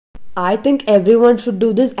I think everyone should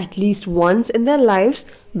do this at least once in their lives,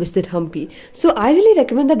 visit Hampi. So I really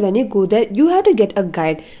recommend that when you go there, you have to get a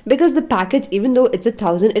guide because the package, even though it's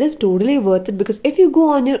 1,000, it is totally worth it because if you go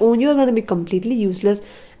on your own, you're gonna be completely useless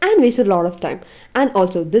and waste a lot of time. And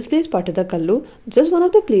also, this place Patadakallu, just one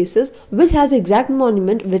of the places which has exact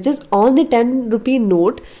monument which is on the 10 rupee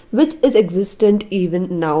note, which is existent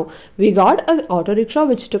even now. We got an auto rickshaw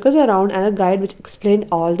which took us around and a guide which explained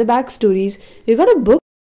all the backstories. We got a book.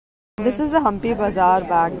 This is the Hampi Bazaar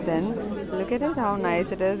back then. Look at it, how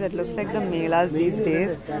nice it is. It looks like the melas these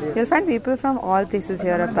days. You'll find people from all places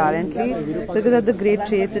here apparently because of the great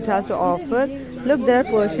trades it has to offer. Look, there are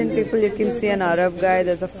Persian people. You can see an Arab guy.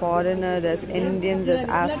 There's a foreigner. There's Indians. There's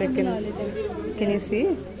Africans. Can you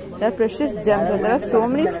see? There are precious gems and there are so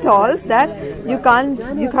many stalls that you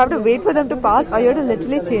have to wait for them to pass or you have to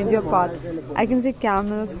literally change your path. I can see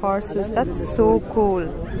camels, horses. That's so cool.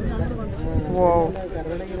 Whoa.